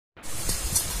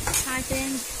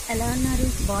Friends, ఎలా ఉన్నారు?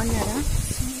 బాగున్నారా?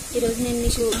 ఈరోజు నేను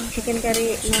మీకు చికెన్ కర్రీ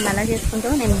మేము ఎలా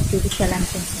చేసుకుంటామో నేను మీకు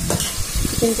చూపించాలనుకుంటున్నాను.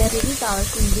 చికెన్ కర్రీకి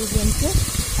కావాల్సిన ఇంగ్రీడియంట్స్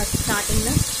ఫస్ట్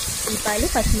స్టార్టింగ్లో ఉల్లిపాయలు,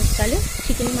 పచ్చిమిరపకాయలు,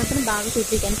 చికెన్ మాత్రం బాగా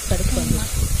 2-3 టైమ్స్ కడుక్కోండి.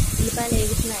 ఉల్లిపాయలు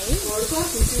వేగుతున్నాయి.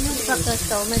 పక్క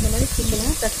స్టవ్ మీద ఉన్నది చికెన్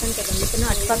ప్రస్తుతానికి వండుతున్నాం.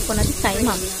 అటుపక్క ఉన్నది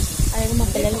కైమా. అలాగే మా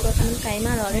పిల్లల కోసం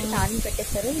కైమా ఆల్రెడీ తాలింపు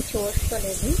పెట్టేస్తారు, ఇది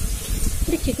చూసుకోలేదు.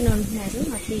 ఇప్పుడు చికెన్ వండుతున్నారు.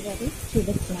 మా శ్రీ గారు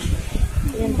చూపిస్తున్నాను.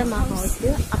 ఇదంతా మా హౌస్.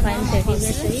 ఆ పైన రెడీ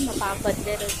చేస్తుంది. మా పాప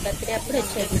బర్త్డే అప్పుడు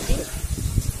వచ్చేది.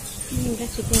 ఇంకా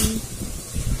చికెన్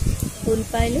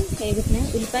ఉల్లిపాయలు వేగుతున్నాయి.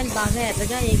 ఉల్లిపాయలు బాగా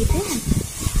ఎర్రగా వేగితే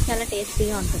చాలా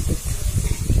టేస్టీగా ఉంటుంది.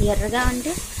 ఎర్రగా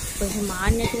అంటే కొంచెం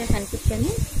మాడినట్టుగా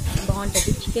కనిపిస్తేనే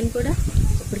బాగుంటుంది. చికెన్ కూడా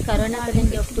ఇప్పుడు కరోనా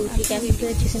కదండి, ఒక 2-3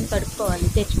 టైమ్స్ చికెన్ కడుక్కోవాలి.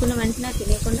 తెచ్చుకున్న వెంటనే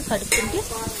తినేయకుండా కడుక్కుంటే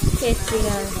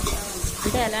టేస్టీగా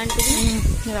అంటే ఎలాంటిది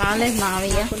రాలేదు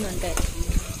మావయ్యకుండా ఉంటాయి.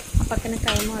 ఆ పక్కన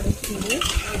కైమా అడుగుతుంది.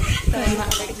 కైమా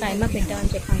ఆల్రెడీ కైమా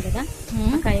పెట్టామని చెప్పాను కదా,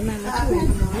 ఆ కైమా ఏమొచ్చి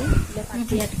ఉడుకుతుంది. ఇలా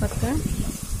పచ్చి అటు పక్క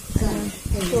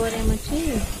కూర ఏమొచ్చి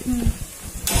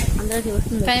అందరూ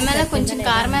చూస్తుంది. కైమాలో కొంచెం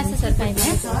కారం వేస్తే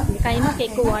కైమాకి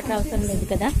ఎక్కువ వాటర్ అవసరం లేదు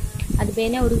కదా, అది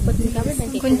బేనే ఉడికిపోతుంది కాబట్టి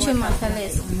దానికి కొంచెం మసాలా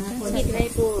వేసుకుంటాం.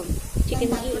 ఇటువైపు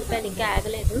చికెన్కి ఉల్లిపాయలు ఇంకా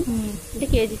ఆగలేదు. అంటే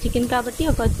కేజీ చికెన్ కాబట్టి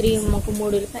ఒక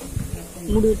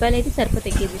 3 ఉల్లిపాయలు అయితే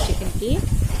సరిపోతాయి కేజీ చికెన్కి.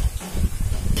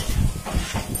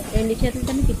 2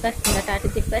 చేతులతో తిప్పేస్తుంది. అటు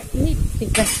తిప్పేస్తుంది,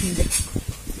 తిప్పేస్తుంది.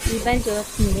 ఉల్లిపాయలు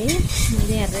చూస్తుంది.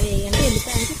 మళ్ళీ ఎర్ర వేయండి.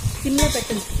 ఉల్లిపాయ అంటే స్టీల్లో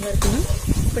పెట్టండి వరకు.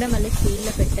 ఇప్పుడే మళ్ళీ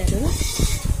స్టీల్లో పెట్టారు.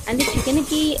 అంటే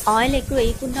చికెన్కి ఆయిల్ ఎక్కువ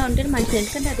వేయకుండా ఉంటేనే మంచిది,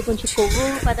 ఎందుకంటే అది కొంచెం కొవ్వు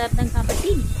పదార్థం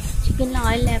కాబట్టి చికెన్లో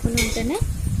ఆయిల్ లేకుండా ఉంటేనే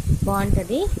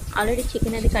బాగుంటుంది. ఆల్రెడీ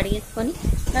చికెన్ అది కడిగేసుకొని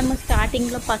మేము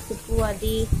స్టార్టింగ్లో పసుపు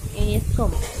అది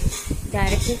వేసుకోము,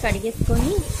 డైరెక్ట్గా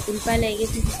కడిగేసుకొని ఉల్లిపాయలు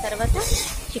వేగేసిన తర్వాత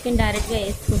చికెన్ డైరెక్ట్గా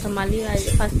వేసుకుంటాం. మళ్ళీ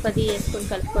పసుపు అది వేసుకొని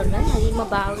కలుపుకోవడం. అది మా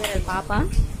బావగారు పాప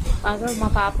మా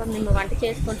పాప మేము వంట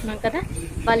చేసుకుంటున్నాం కదా,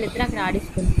 వాళ్ళిద్దరు అక్కడ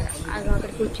ఆడిస్తుంటారు. అది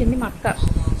అక్కడ కూర్చుంది. మా అక్క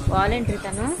వాలంటరీ,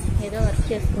 తను ఏదో వర్క్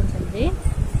చేసుకుంటుంది.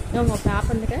 మా పాప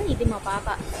ఉంది కదా, ఇది మా పాప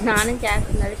స్నానం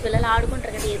చేస్తుంది. అది పిల్లలు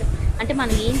ఆడుకుంటారు కదా, ఏదో అంటే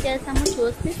మనం ఏం చేస్తామో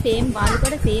చూస్తే సేమ్ వాళ్ళు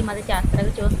కూడా సేమ్ అది చేస్తారు.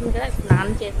 అది చూస్తుంది కదా,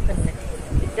 స్నానం చేస్తుంది.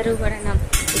 ఇద్దరు కూడా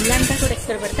ఇల్లంతా కూడా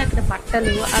ఎక్కడ పడితే అక్కడ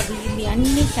బట్టలు అవి ఇవి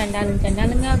అన్నీ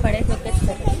చండాలంగా పడేసి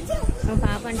వచ్చేస్తారు. మా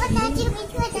పాప అంటే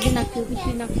ఇది నాకు చూపించి,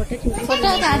 నాకు ఫోటో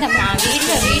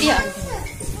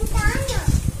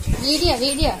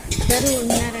వీడియో ఇద్దరు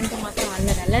ఉన్నారంటే మాత్రం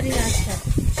అల్లరి రాస్తారు.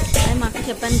 అదే మాకు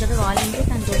చెప్పాను కదా, వాలంటీ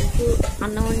తన రోజు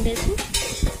అన్నం వండేసి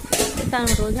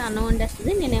తను రోజు అన్నం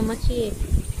వండేస్తుంది. నేనేమొచ్చి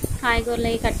కాయగూరలు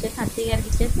అవి కట్ చేసి అత్తయ్య గారికి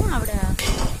ఇచ్చేసి ఆవిడ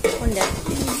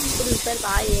వండేస్తుంది. ఇప్పుడు ఉల్లిపాయలు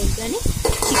బాగా వేయగానే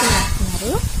చికెన్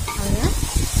వేస్తున్నారు. అవునా,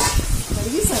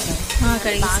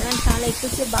 బాగా చాలా ఎక్కువ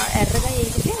బాగా ఎర్రగా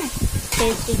వేగితే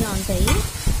టేస్టీగా ఉంటాయి.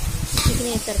 చికెన్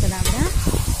వేస్తారు కదా ఆవిడ.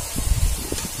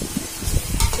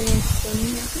 చికెన్ వేసుకొని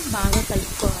బాగా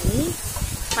కలుపుకోవాలి.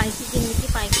 పైకి కిందికి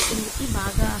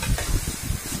బాగా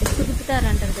ఎక్కువ తిప్పుతారు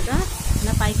అంటారు కదా,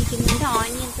 అలా పైకి కింద అంటే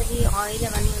ఆనియన్స్ అది ఆయిల్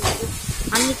అవన్నీ ఉంటుంది,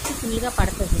 అన్నిటికీ ఫుల్గా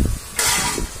పడుతుంది.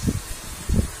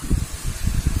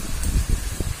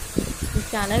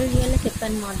 చాలా వీడియోలో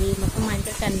చెప్పాను, మాది మొత్తం మా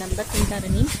ఇంట్లో 10 మెంబర్స్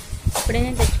ఉంటారని.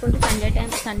 ఎప్పుడైనా తెచ్చుకుంటే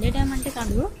సండే టైం అంటే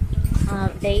కాదు,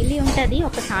 డైలీ ఉంటుంది.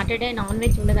 ఒక సాటర్డే నాన్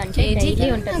వెజ్ ఉండదు, అంటే డైలీ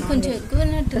ఉంటుంది. కొంచెం ఎక్కువ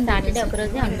సాటర్డే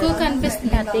ఒకరోజే ఎక్కువ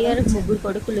కనిపిస్తుంది. అత్తయ్య గారు 3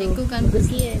 కొడుకులు,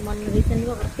 ముగ్గురికి మొన్న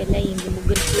రీసెంట్గా ఒక పెళ్ళి అయ్యింది.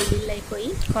 3 పెళ్ళిళ్ళు అయిపోయి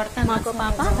మాకు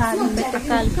పాప,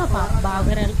 పక్కలకి ఒక పాప,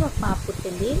 బావగారాలకి ఒక పాప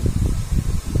పుట్టింది.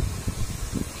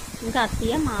 ఇంకా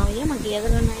అత్తయ్య మావయ్య మా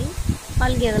గేదెలు ఉన్నాయి,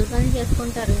 వాళ్ళు గేదెల పని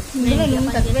చేసుకుంటారు. అలా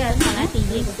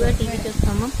ఎక్కువ టీవీ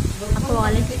చూస్తాము. అప్పుడు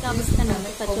వాలంటీర్ కాబట్టి తను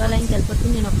సచివాలయంకి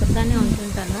వెళ్ళిపోతుంది, నేను ఒక్కదాన్నే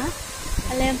ఉంటుంటాను.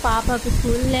 అలా పాపకి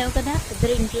స్కూల్ లేవు కదా,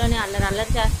 ఇద్దరు ఇంట్లోనే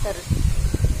అల్లరి చేస్తారు.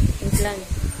 ఇంట్లో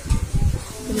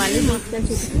మళ్ళీ తీసుకొని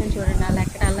చూపిస్తాను చూడండి వాళ్ళు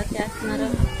ఎక్కడ అల్లరి చేస్తున్నారు.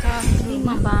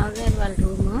 మా బావగారు వాళ్ళ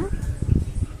రూము,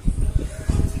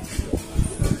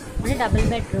 అంటే డబుల్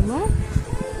బెడ్రూము.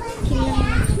 కింద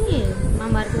వచ్చి మా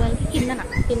మరిది వాళ్ళకి కింద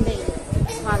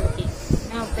వాళ్ళకి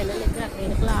పిల్లలు ఇద్దరు అక్కడ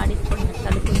ఎరుకలో ఆడించుకుంటున్నారు.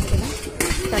 తలుపు ఉంది కదా,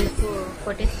 తలుపు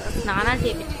కొట్టేసి స్నానాలు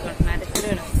చేయించుకుంటున్నారు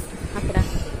ఇద్దరు. అక్కడ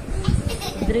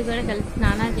ఇద్దరు కూడా కలిసి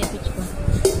స్నానాలు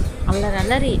చేయించుకుంటున్నారు.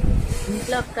 అల్లరి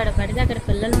ఇంట్లో అక్కడ పడితే అక్కడ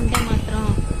పిల్లలు ఉంటే మాత్రం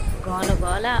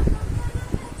గోల.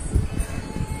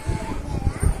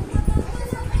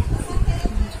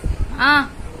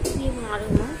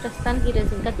 ప్రస్తుతానికి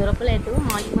ఈరోజు ఇంకా దొరకలేదు.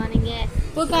 మార్నింగే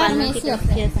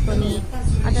చేసుకొని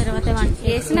ఆ తర్వాత వంట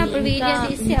చేసినప్పుడు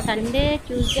సండే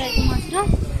ట్యూస్డే అయితే మాత్రం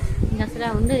అసలు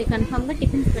ఉండదు. కన్ఫామ్గా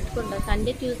టిఫిన్స్ పెట్టుకుంటాం.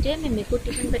 సండే ట్యూస్డే మేము ఎక్కువ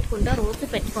టిఫిన్ పెట్టుకుంటాం, రోజు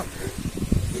పెట్టుకోం.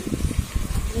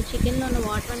 చికెన్లో ఉన్న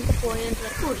వాటర్ అంతా పోయేంత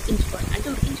వరకు ఉడికించుకోవాలి. అంటే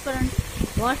ఉడికించుకోవడానికి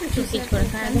వాటర్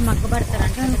చూపించుకోవడం అదే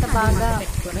మగ్గబడతారంట అంత బాగా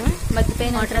పెట్టుకోవడం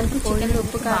మగ్గిపోయిన వాటర్ అంతా చికెన్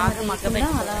ఉప్పు బాగా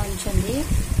మగ్గబెట్టి అలా ఉంచండి.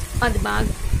 అది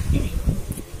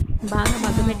బాగా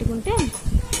మగ్గబెట్టుకుంటే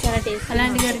చాలా టేస్ట్.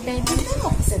 అలాంటి గరిటె అయితే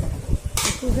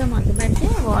ఎక్కువగా మగ్గబెడితే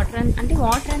వాటర్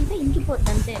అంతా ఇంకిపోద్ది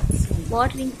అంతే.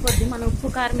 వాటర్ ఇంకిపోద్ది. మనం ఉప్పు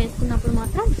కారం వేసుకున్నప్పుడు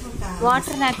మాత్రం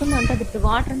వాటర్ లేకుండా ఉంటుంది. ఇప్పుడు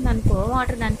వాటర్ ఉందనుకో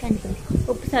వాటర్ దానికి అంటుంది.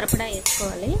 ఉప్పు సరిపడా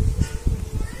వేసుకోవాలి.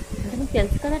 అంటే మీకు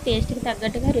తెలుసు కదా, టేస్ట్కి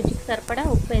తగ్గట్టుగా రుచికి సరిపడా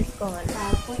ఉప్పు వేసుకోవాలి.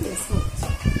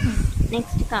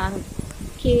 నెక్స్ట్ కారం.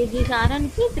 కేజీ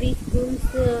కారానికి 3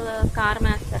 స్పూన్స్ కారం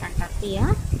వేస్తారంట అత్తయ్య.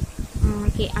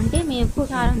 అంటే మేము ఎక్కువ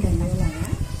కారం తిన్నాం,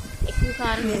 ఎక్కువ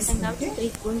కారం వేస్తాం కాబట్టి 3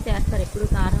 స్పూన్స్ వేస్తారు ఎప్పుడు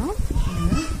కారం.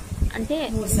 అంటే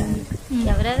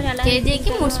ఎవరెవరు ఎలా కేజీకి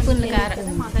 3 స్పూన్లు కారం,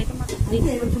 మాకైతే 3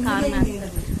 స్పూన్స్ కారం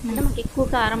వేస్తారు. అంటే మాకు ఎక్కువ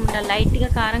కారం ఉండాలి. లైట్గా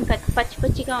కారం పచ్చి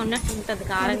పచ్చిగా ఉన్నట్టు ఉంటుంది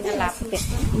కారంగా. లేకపోతే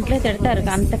ఇంట్లో తిడతారు,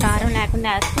 అంత కారం లేకుండా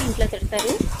వేస్తే ఇంట్లో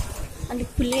తిడతారు. అందుకు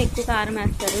ఫుల్గా ఎక్కువ కారం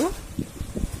వేస్తారు.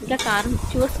 ఇంకా కారం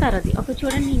చూస్తారు, అది ఒక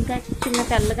చూడండి ఇంకా చిన్న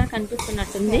తెల్లగా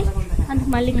కనిపిస్తున్నట్టుంది, అందుకు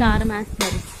మళ్ళీ కారం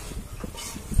వేస్తారు.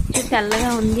 తెల్లగా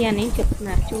ఉంది అని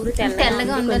చెప్తున్నారు. చూడు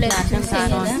తెల్లగా ఉందో అర్థం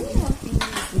కారం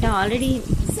అంటే ఆల్రెడీ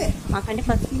మాకంటే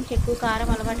ఫస్ట్ నుంచి ఎక్కువ కారం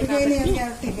అలవాటు కాబట్టి,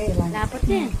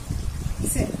 లేకపోతే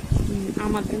ఆ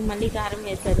మాత్రం మళ్ళీ కారం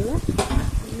వేశారు.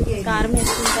 కారం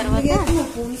వేసుకున్న తర్వాత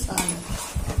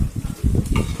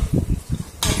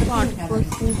వాటర్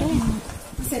పోసుకుంటే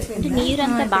అంటే నీరు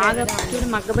అంతా బాగా చూడు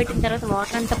మగ్గబెట్టిన తర్వాత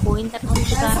వాటర్ అంతా పోయిన తర్వాత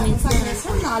ఉప్పు కారం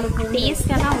వేసుకుని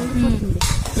టేస్ట్ అలా ఉండిపోతుంది.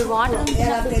 ఇప్పుడు వాటర్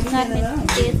ఉప్పు కారం వేసుకుని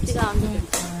టేస్ట్గా ఉంటుంది.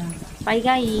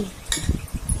 పైగా ఈ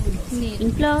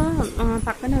ఇంట్లో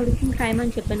పక్కన ఉడికిన కైమా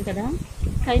అని చెప్పాను కదా,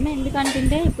 కైమా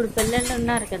ఎందుకంటే ఇప్పుడు పిల్లలు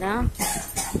ఉన్నారు కదా,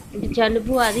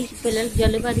 జలుబు అది పిల్లలకి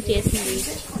జలుబు అది చేసింది.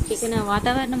 ఇక్కడ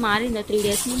వాతావరణం మారింది 3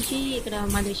 డేస్ నుంచి. ఇక్కడ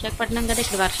మాది విశాఖపట్నం కదా,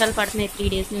 ఇక్కడ వర్షాలు పడుతున్నాయి 3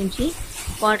 డేస్ నుంచి.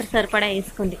 వాటర్ సరిపడా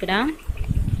వేసుకుంది. ఇక్కడ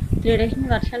 3 డేస్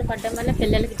నుంచి వర్షాలు పడడం వల్ల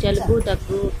పిల్లలకి జలుబు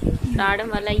దగ్గు రావడం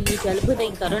వల్ల ఈ జలుబు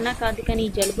దగ్గు కరోనా కాదు కానీ ఈ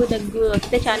జలుబు దగ్గు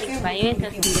వస్తే చాలా భయం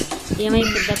వేసేస్తుంది.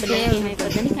 ఏమైపోద్ది అక్కడ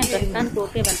ఏమైపోద్దని. కానీ ప్రస్తుతానికి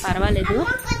ఓకే, వాళ్ళు పర్వాలేదు.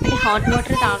 అంటే హాట్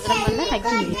వాటర్ తాగడం వల్ల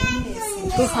తగ్గింది.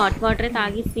 ఎక్కువ హాట్ వాటరే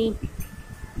తాగేసి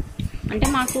అంటే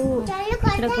మాకు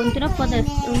ఇక్కడ గొంతు నొప్పి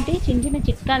ఉంటే చిన్న చిన్న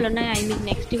చిట్కాలు ఉన్నాయి. అవి మీకు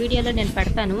నెక్స్ట్ వీడియోలో నేను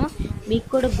పెడతాను. మీకు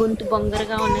కూడా గొంతు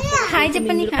బొంగరగా ఉన్నా సరే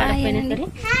పడకపోయినా సరే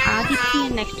ఆ టిప్స్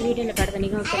నేను నెక్స్ట్ వీడియోలో పెడతాను.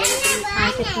 ఇక పిల్లలకి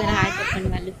హాయ్ చెప్తున్నారు, హాయ్ చెప్పండి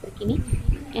వాళ్ళిద్దరికి.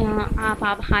 ఆ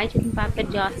పాప హాయ్ చెప్పిన పాప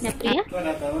పేరు జాస్న ప్రియ,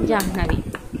 జాహ్నవి.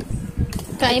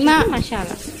 కైమా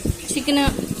మసాలా చికెన్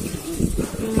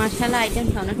మసాలా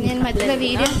ఐటమ్స్ నేను మధ్యలో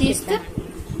వీడియో తీస్తే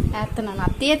వేస్తున్నాను.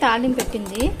 అత్తయ్య తాలింపు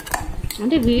పెట్టింది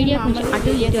అంటే వీడియో కొంచెం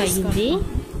అటు ఇటు అయ్యింది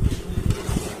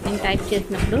నేను టైప్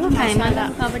చేసినప్పుడు. కైమాలా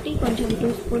కాబట్టి కొంచెం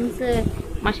 2 స్పూన్స్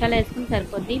మసాలా వేసుకుని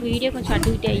సరిపోద్ది. వీడియో కొంచెం అటు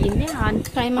ఇటు అయ్యింది.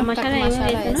 కైమా మసాలా ఏమో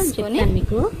వేసానో చెప్తాను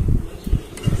మీకు.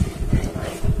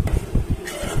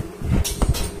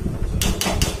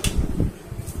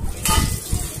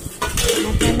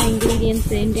 మసాలా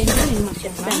ఇంగ్రీడియంట్స్ ఏంటంటే నేను మాకు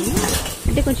చెప్తాను.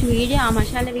 అంటే కొంచెం వీడియో ఆ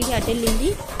మసాలా వీడియో అటు వెళ్ళింది,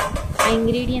 ఆ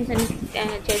ఇంగ్రీడియంట్స్ అన్ని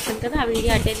చేస్తాను కదా ఆ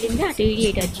వీడియో అటు వెళ్ళింది, అటు వీడియో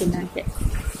ఇటు వచ్చింది అంతే,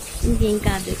 ఇంకేం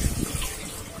కాదు.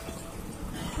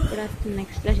 ఇప్పుడు వస్తుంది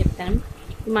నెక్స్ట్లో చెప్తాను.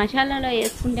 ఈ మసాలాలో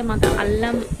వేసుకుంటే మాకు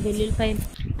అల్లం వెల్లుల్లిపాయ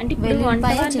అంటే ఇప్పుడు వంట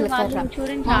వాళ్ళు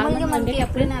చూడండి చాలా మంది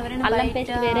అల్లం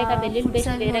పేస్ట్ వేరేగా వెల్లుల్లి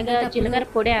పేస్ట్ వేరేగా జీలకర్ర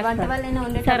పొడి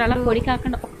వేస్తారు. సార్ అలా పొడి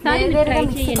కాకుండా ఒకసారి ట్రై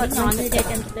చేయండి. నాన్ వెజ్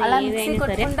ఐటమ్స్ ఏదైనా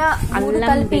సరే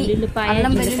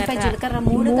అల్లం వెల్లుల్లిపాయ జీలకర్ర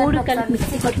 3 కలిపి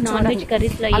మిక్సీ కొట్టి నాన్ వెజ్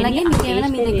కర్రీస్ లో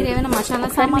మీరు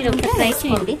ఒకసారి ట్రై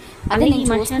చేయండి. అలాగే ఈ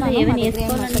మసాలా ఏమైనా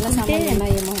వేసుకోవాలనుకుంటే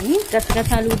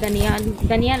గసగసాలు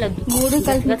ధనియాలు 3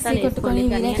 కలిపి వేసుకోవాలి.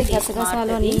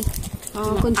 గసగసాలు అని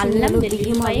అల్లం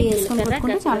వెల్లుల్లిపాయ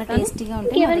జీలకర్ర చాలా టేస్టీగా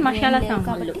ఉంటుంది. మసాలా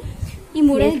సామాన్లు ఈ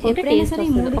 3 ఎప్పుడైనా సరే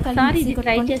ఈ 3 ఒకసారి ఇది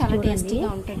ట్రై చేసి చూడండి.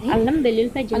 అల్లం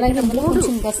వెల్లుల్లిపాయ జీలకర్ర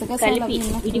 3 కలిపి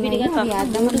విడివిడిగా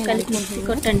 3 కలిపి మిక్సీ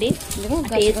కొట్టండి.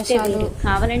 టేస్ట్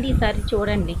కావాలండి ఈసారి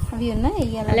చూడండి.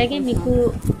 అలాగే మీకు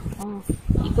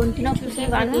ఈ గొంతు నొప్పికి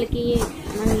వాటికి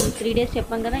మనం 3 డేస్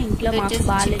చెప్పాం కదా ఇంట్లో మాకు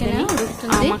బాగాలేదని,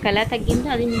 మాకు ఎలా తగ్గిందో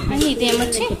అది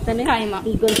చెప్తాను.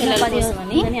 ఈ గొంతు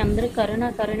నొప్పి అని అందరూ కరోనా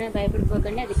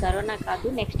భయపడిపోకండి, అది కరోనా కాదు.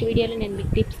 నెక్స్ట్ వీడియోలో నేను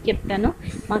మీకు టిప్స్ చెప్తాను.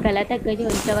 మాకు ఎలా తగ్గదు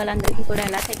ఇంట్లో వాళ్ళందరికీ కూడా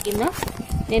ఎలా తగ్గిందో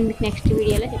నేను మీకు నెక్స్ట్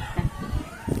వీడియోలో చెప్తాను.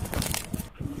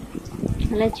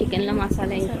 అలా చికెన్లో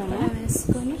మసాలా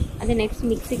వేసుకొని అదే నెక్స్ట్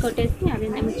మిక్సీ కొట్టేసి అదే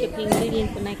మీకు చెప్పిన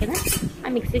ఇంగ్రీడియంట్స్ ఉన్నాయి కదా ఆ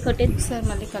మిక్సీ కొట్టేసి సార్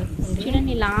మళ్ళీ కలుపుకోండి.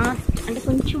 చూడండి లాస్ట్ అంటే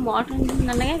కొంచెం వాటర్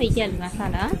ఉంటుందన్నగా వేయాలి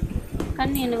మసాలా,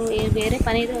 కానీ నేను వేరే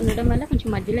పని ఏదో ఉండడం వల్ల కొంచెం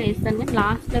మధ్యలో వేస్తాను. కానీ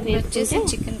లాస్ట్లో వేస్తే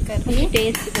చికెన్ కర్రీ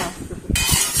టేస్ట్గా వస్తుంది.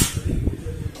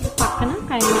 పక్కన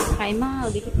కైమా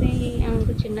ఉడికిపోయి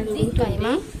చిన్నది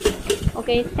ఉడుకుతుంది.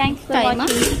 Okay, thanks for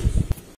watching.